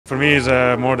For me, he's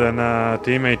more than a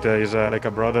teammate. He's like a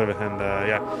brother, and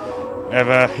yeah,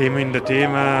 have him in the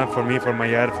team for me, for my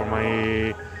head, for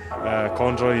my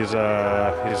control is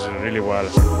really well.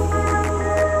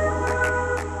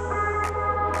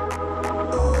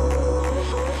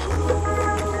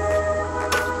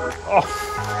 Oh.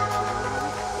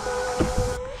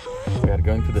 We are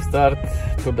going to the start.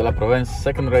 Tour de la Provence,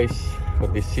 second race for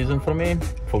this season for me.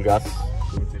 Full gas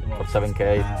for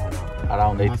 7K,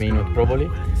 around 8 minutes probably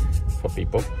for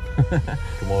people.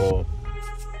 Tomorrow,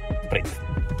 sprint.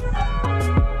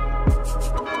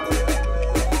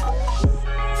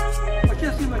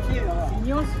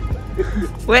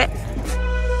 Ouais.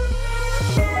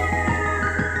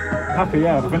 Happy,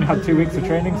 yeah. I've only had 2 weeks of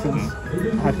training since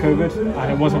I had COVID,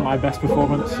 and it wasn't my best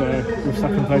performance, so with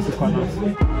second place is quite nice.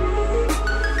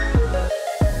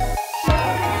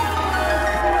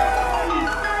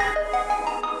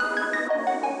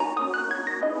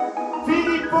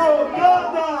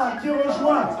 Qui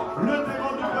rejoint le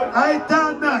devant du podium.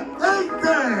 Aïtan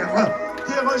Inter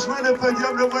qui rejoint le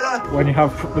podium, le voilà. When you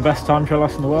have the best time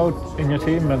trialist in the world in your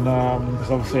team, and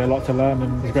there's obviously a lot to learn,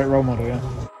 and he's a great role model, yeah.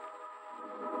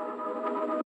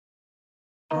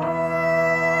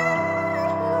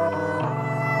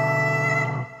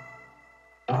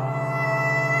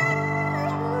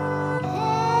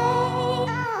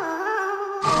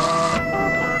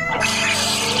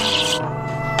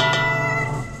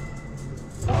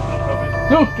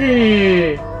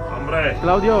 Lucky! Hombre.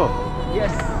 Claudio!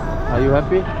 Yes. Are you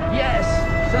happy? Yes.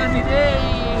 Sunny day.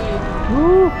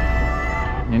 Woo.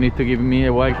 You need to give me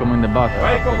a welcome in the bus.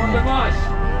 Welcome on the bus.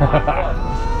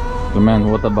 So man,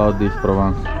 what about this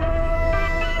Provence? What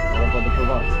about the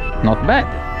Provence? Not bad.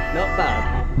 Not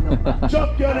bad.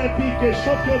 Champion olympique et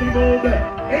champion du monde,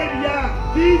 Elia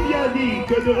Viviani,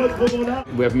 que nous retrouvons là.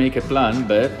 We have made a plan,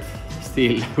 but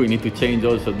still we need to change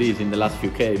also this in the last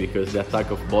few K, because the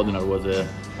attack of Bodnar was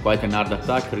quite an hard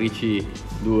attack. Richie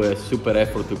do a super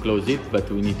effort to close it, but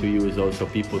we need to use also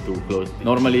people to close it.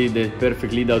 Normally the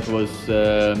perfect lead out was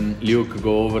Luke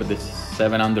go over the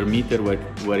 700 meter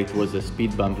where it was a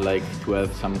speed bump, like to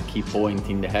have some key point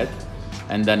in the head.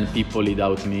 And then people lead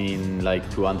out me in like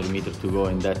 200 meters to go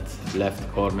in that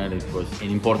left corner. It was an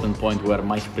important point where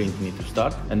my sprint need to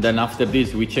start. And then after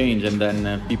this we change, and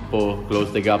then people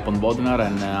close the gap on Bodnar,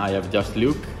 and I have just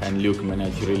Luke, and Luke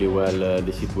managed really well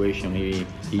the situation. He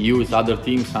used other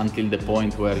teams until the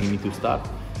point where he need to start,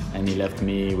 and he left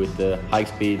me with the high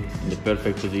speed in the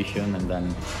perfect position, and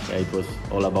then yeah, it was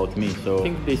all about me. So I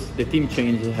think the team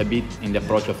changed a bit in the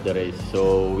approach of the race.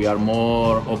 So we are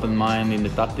more open-minded in the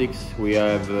tactics. We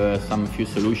have some few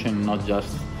solutions, not just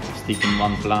sticking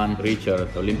one plan. Richard,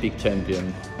 Olympic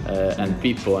champion, and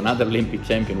Pippo, another Olympic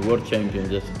champion, world champion,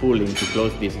 just pulling to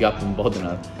close this gap on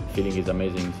Bodnar. Feeling is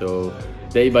amazing. So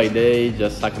day by day,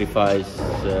 just sacrifice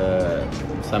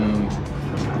some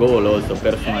goal, also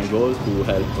personal goal, to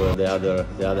help the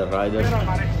other riders.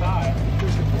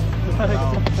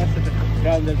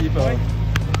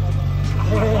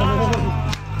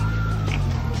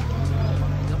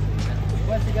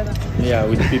 Yeah,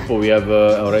 with people we have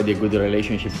already a good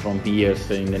relationship from years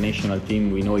in the national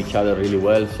team. We know each other really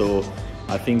well, so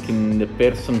I think in the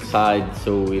person side,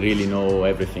 so we really know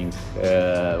everything.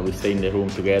 We stay in the room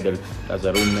together as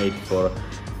a roommate for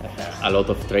a lot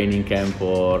of training camp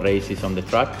or races on the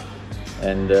track,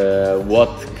 and what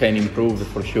can improve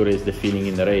for sure is the feeling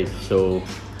in the race. So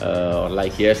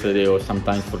like yesterday, or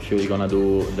sometimes for sure you're gonna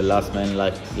do the last man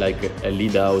like a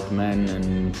lead out man,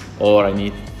 and or I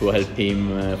need to help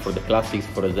him for the classics,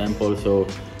 for example. So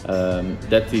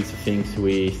that is things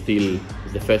we still,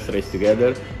 the first race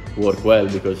together, work well,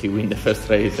 because he win the first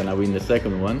race and I win the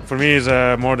second one. For me, he's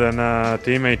more than a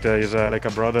teammate. He's like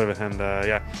a brother, and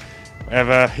yeah,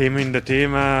 have him in the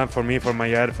team for me, for my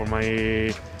head, for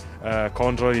my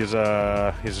control is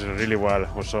really well.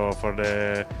 Also for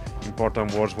the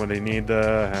important words when they need,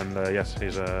 and yes,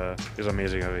 he's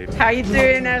amazing. How you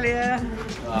doing, Elia?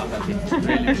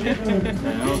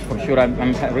 For sure,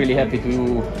 I'm really happy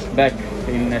to back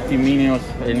in Team INEOS,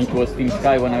 and it was Team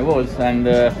Sky when I was, and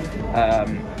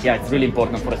yeah, it's really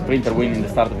important for a sprinter win in the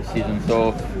start of the season.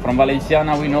 So from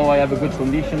Valenciana we know I have a good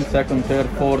condition, second, third,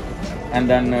 fourth, and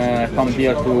then come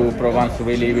here to Provence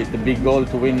really with the big goal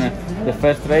to win the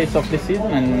first race of the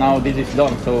season, and now this is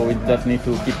done, so we just need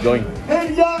to keep going.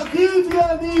 Elia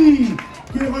Viviani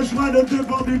qui rejoint le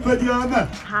devant du podium.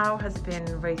 How has it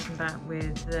been racing back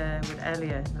with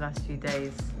Elia the last few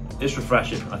days? It's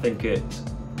refreshing. I think it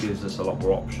gives us a lot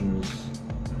more options,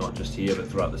 not just here but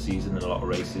throughout the season. In a lot of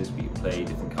races we can play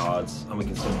different cards and we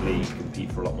can simply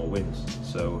compete for a lot more wins.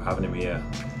 So having him here,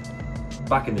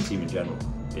 back in the team in general,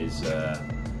 is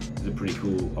it's a pretty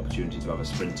cool opportunity to have a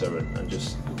sprinter and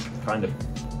just kind of,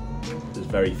 there's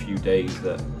very few days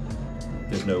that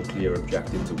there's no clear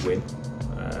objective to win,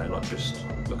 not just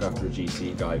look after a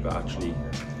GC guy, but actually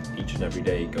each and every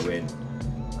day go in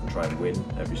and try and win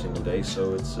every single day.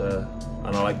 So it's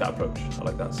and I like that approach, I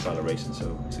like that style of racing,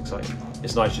 so it's exciting.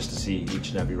 It's nice just to see each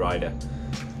and every rider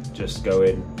just go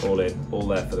in, all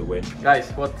there for the win. Guys,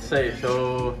 what to say?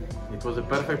 So it was a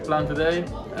perfect plan today.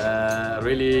 I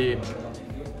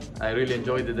really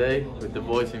enjoyed the day with the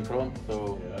boys in front.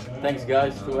 So thanks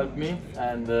guys to help me,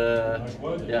 and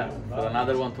yeah, for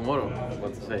another one tomorrow.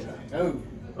 What to say?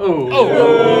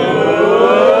 Oh.